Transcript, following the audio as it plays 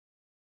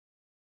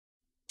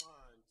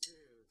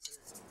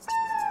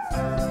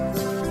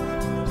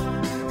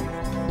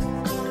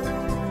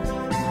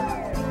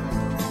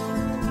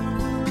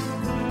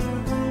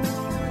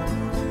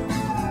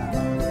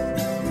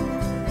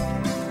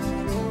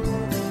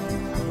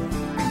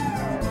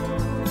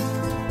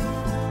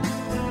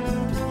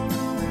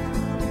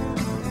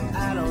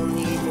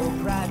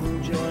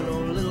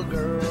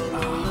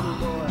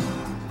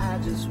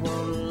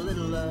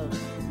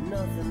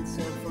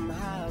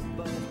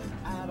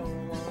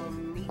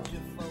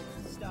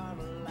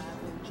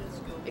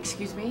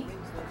Excuse me?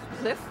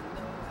 Cliff?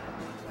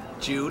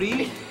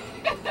 Judy?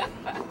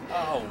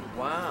 Oh,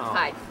 wow.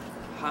 Hi.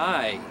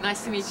 Hi.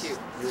 Nice to meet you.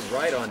 You're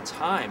right on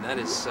time. That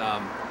is,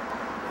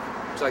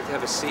 would you like to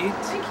have a seat?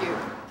 Thank you.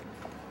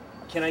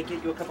 Can I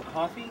get you a cup of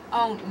coffee?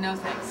 Oh, no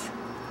thanks.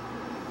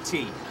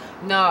 Tea.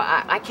 No,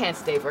 I can't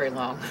stay very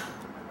long.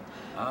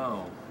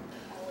 Oh.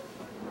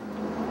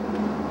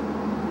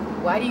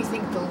 Why do you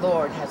think the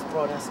Lord has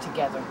brought us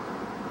together?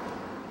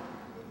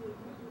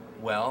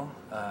 Well,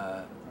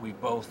 we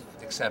both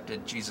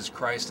accepted Jesus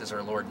Christ as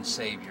our Lord and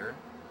Savior.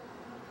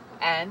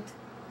 And?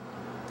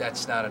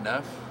 That's not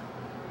enough.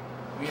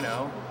 You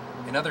know,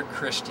 and other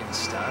Christian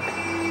stuff.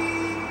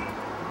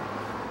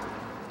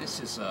 This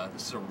is a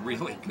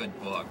really good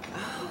book.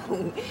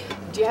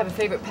 Do you have a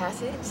favorite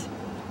passage?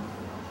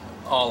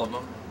 All of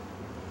them.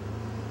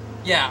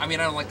 Yeah, I mean,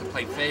 I don't like to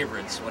play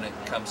favorites when it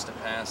comes to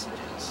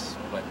passages,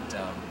 but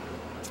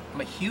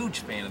I'm a huge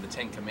fan of the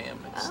Ten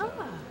Commandments. Ah.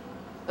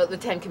 But the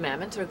Ten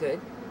Commandments are good.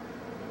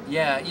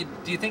 Yeah,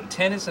 do you think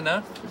 10 is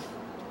enough?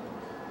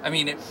 I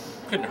mean, it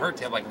couldn't hurt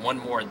to have like one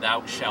more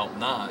thou shalt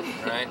not,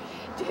 right?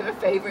 Do you have a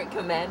favorite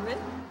commandment?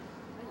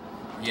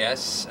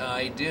 Yes,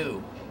 I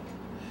do.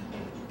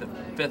 The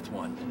fifth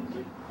one.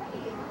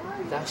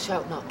 Thou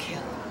shalt not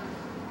kill.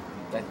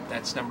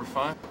 That's number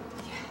 5?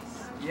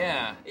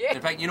 Yes. Yeah.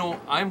 In fact, you know,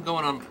 I'm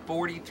going on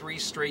 43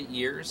 straight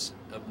years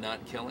of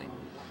not killing.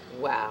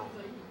 Wow.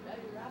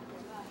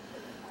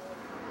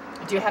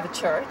 Do you have a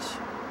church?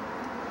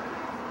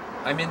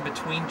 I'm in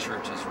between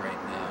churches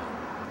right now.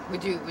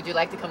 Would you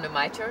like to come to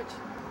my church?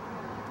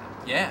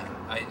 Yeah,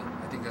 I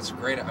think that's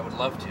great. I would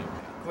love to.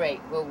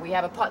 Great. Well, we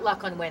have a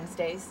potluck on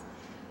Wednesdays,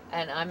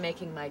 and I'm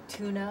making my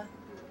tuna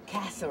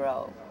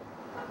casserole.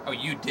 Oh,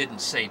 you didn't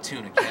say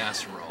tuna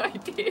casserole. I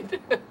did.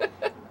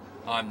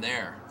 I'm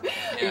there.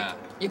 Yeah.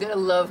 You're gonna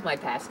love my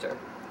pastor.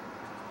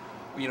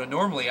 You know,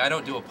 normally I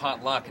don't do a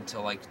potluck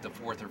until like the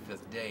 4th or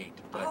 5th date,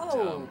 but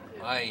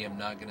I am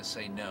not going to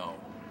say no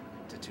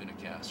to tuna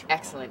casserole.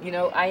 Excellent. You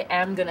know, I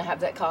am gonna have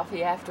that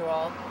coffee after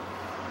all.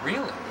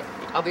 Really?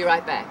 I'll be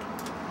right back.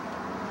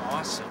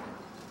 Awesome.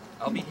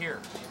 I'll be here.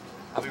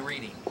 I'll be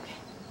reading.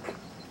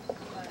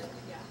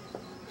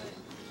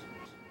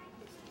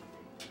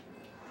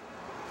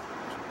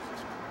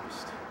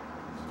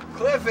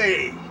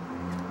 Cliffy!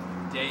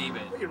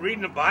 David. You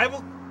reading the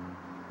Bible?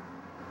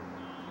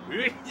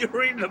 You're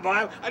reading the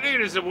Bible? I knew you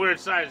did some weird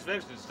science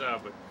fiction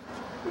stuff, but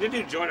didn't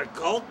you join a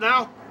cult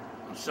now?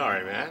 I'm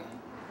sorry, man.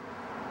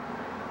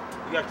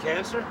 You got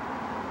cancer?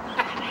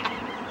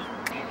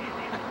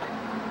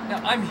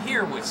 Now, I'm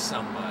here with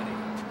somebody.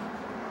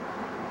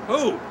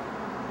 Who?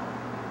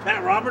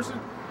 Pat Robertson?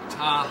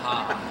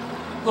 Taha.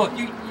 Look,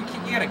 you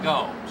gotta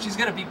go. She's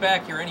gonna be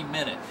back here any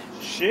minute.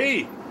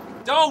 She?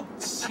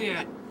 Don't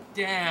sit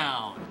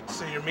down.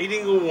 So you're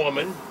meeting a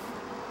woman,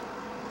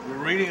 you're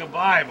reading a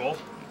Bible,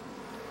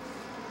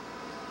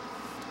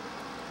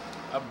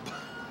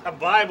 a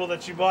Bible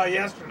that you bought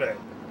yesterday.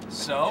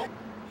 So?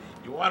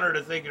 You want her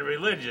to think you're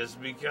religious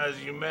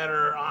because you met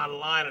her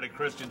online at a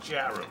Christian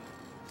chat room.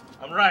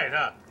 I'm right,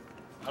 huh?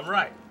 I'm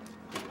right.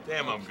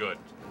 Damn, I'm good.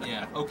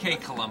 Yeah, okay,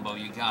 Columbo,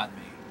 you got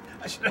me.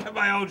 I should have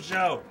my own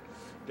show.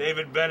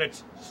 David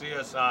Bennett,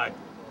 CSI.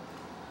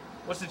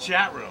 What's the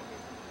chat room?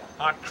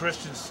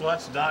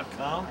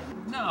 HotChristianSluts.com?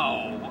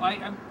 No,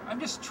 I'm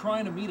just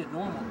trying to meet a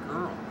normal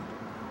girl.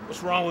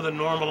 What's wrong with a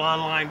normal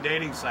online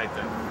dating site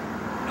then?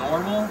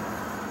 Normal?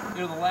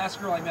 You know, the last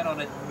girl I met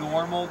on a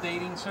normal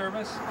dating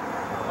service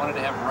wanted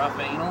to have rough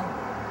anal.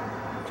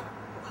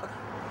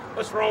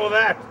 What's wrong with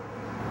that?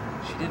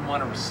 She didn't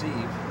want to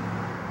receive.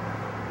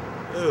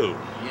 Ooh.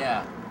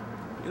 Yeah.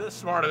 You look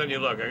smarter than you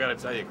look, I gotta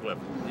tell you, Cliff.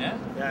 Yeah?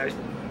 Yeah.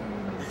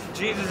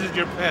 Jesus is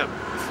your pimp.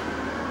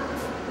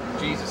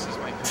 Jesus is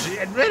my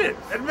pimp. Admit it!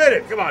 Admit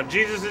it! Come on,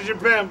 Jesus is your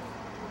pimp.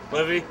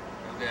 Cliffy?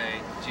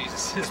 Okay,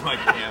 Jesus is my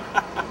pimp.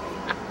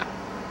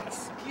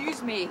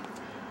 Excuse me.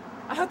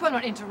 I hope I'm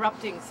not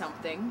interrupting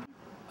something.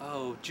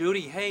 Oh,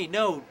 Judy, hey,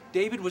 no,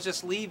 David was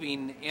just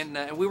leaving, and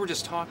we were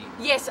just talking.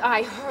 Yes,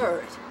 I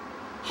heard.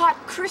 Hot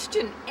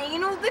Christian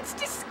anal? That's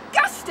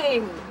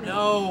disgusting!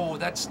 No,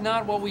 that's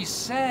not what we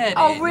said.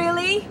 Oh,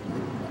 really?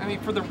 I mean,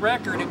 for the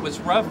record, it was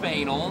rough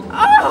anal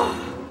Oh!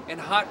 and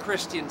hot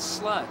Christian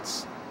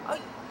sluts. Oh,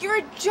 you're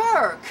a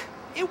jerk.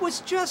 It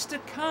was just a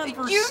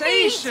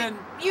conversation.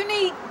 You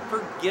need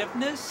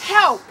Forgiveness?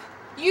 help.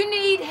 You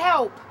need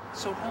help.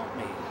 So help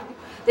me.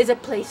 There's a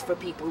place for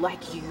people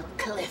like you,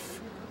 Cliff.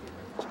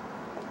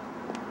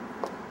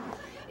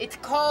 It's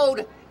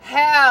called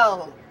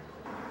hell.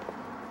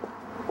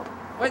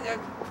 What?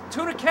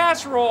 Tuna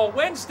casserole,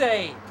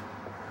 Wednesday.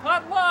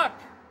 Potluck.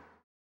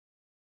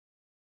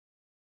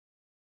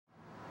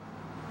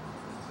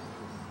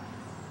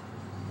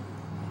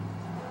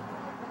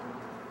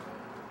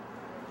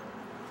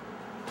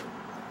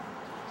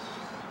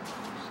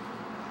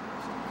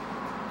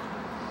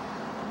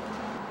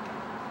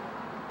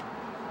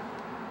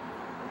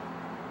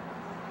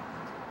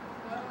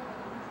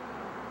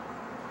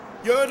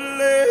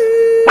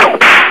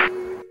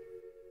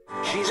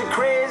 She's a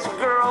crazy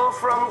girl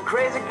from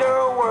crazy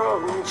girl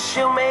world, and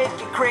she'll make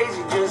you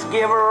crazy, just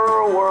give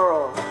her a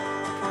whirl.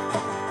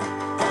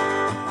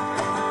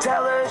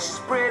 Tell her she's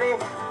pretty,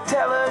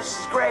 tell her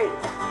she's great,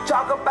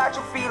 talk about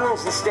your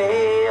feelings and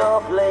stay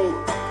up late.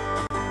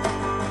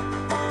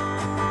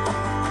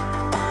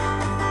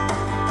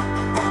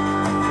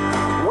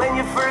 When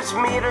you first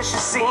meet her, she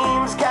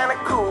seems kinda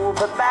cool,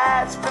 but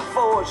that's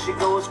before she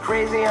goes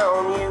crazy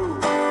on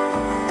you.